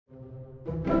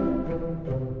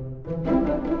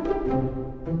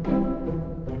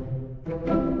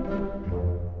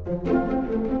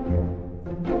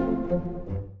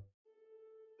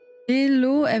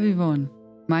everyone,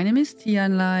 my name is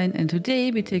Tianlein and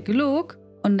today we take a look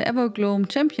on the Evergloam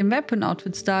Champion Weapon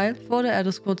Outfit style for the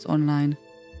Elder Scrolls Online.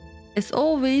 As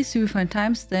always, you will find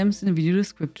timestamps in the video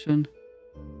description.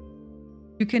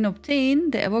 You can obtain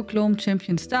the Evergloam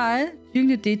Champion style during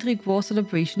the Daedric War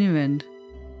Celebration Event.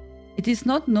 It is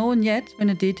not known yet when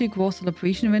the Daedric War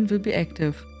Celebration Event will be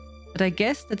active, but I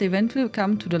guess that the event will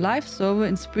come to the live server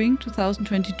in spring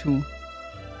 2022.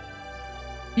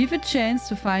 You have a chance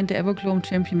to find the Evergloam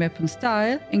Champion Weapon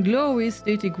style in glorious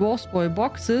Daedric War Spoil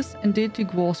boxes and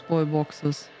Daedric War Spoil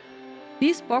boxes.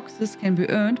 These boxes can be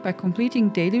earned by completing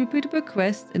daily repeatable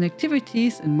quests and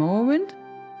activities in Morrowind,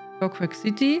 Clockwork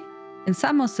City and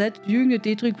Somerset during the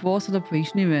Daedric War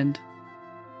Celebration Event.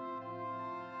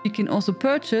 You can also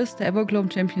purchase the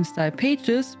Evergloam Champion Style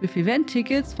pages with event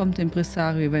tickets from the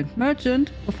Impresario event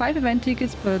merchant for 5 event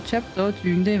tickets per chapter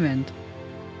during the event.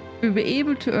 You will be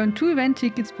able to earn 2 event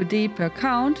tickets per day per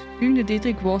account during the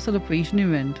Daedric War Celebration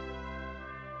Event.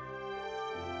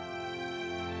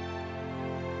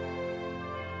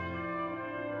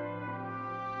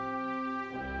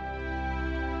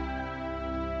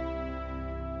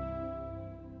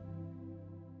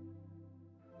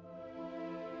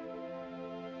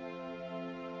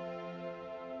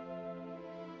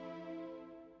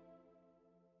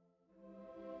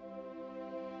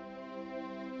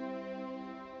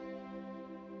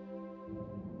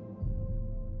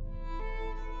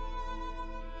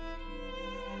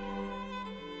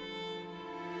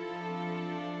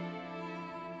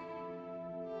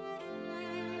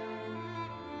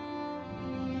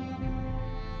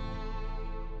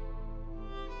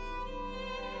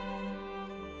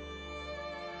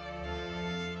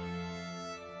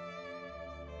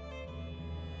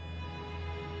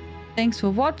 Thanks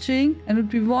for watching, and it would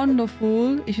be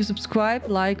wonderful if you subscribe,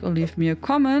 like or leave me a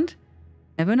comment.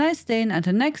 Have a nice day and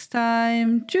until next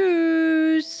time.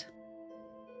 Tschüss!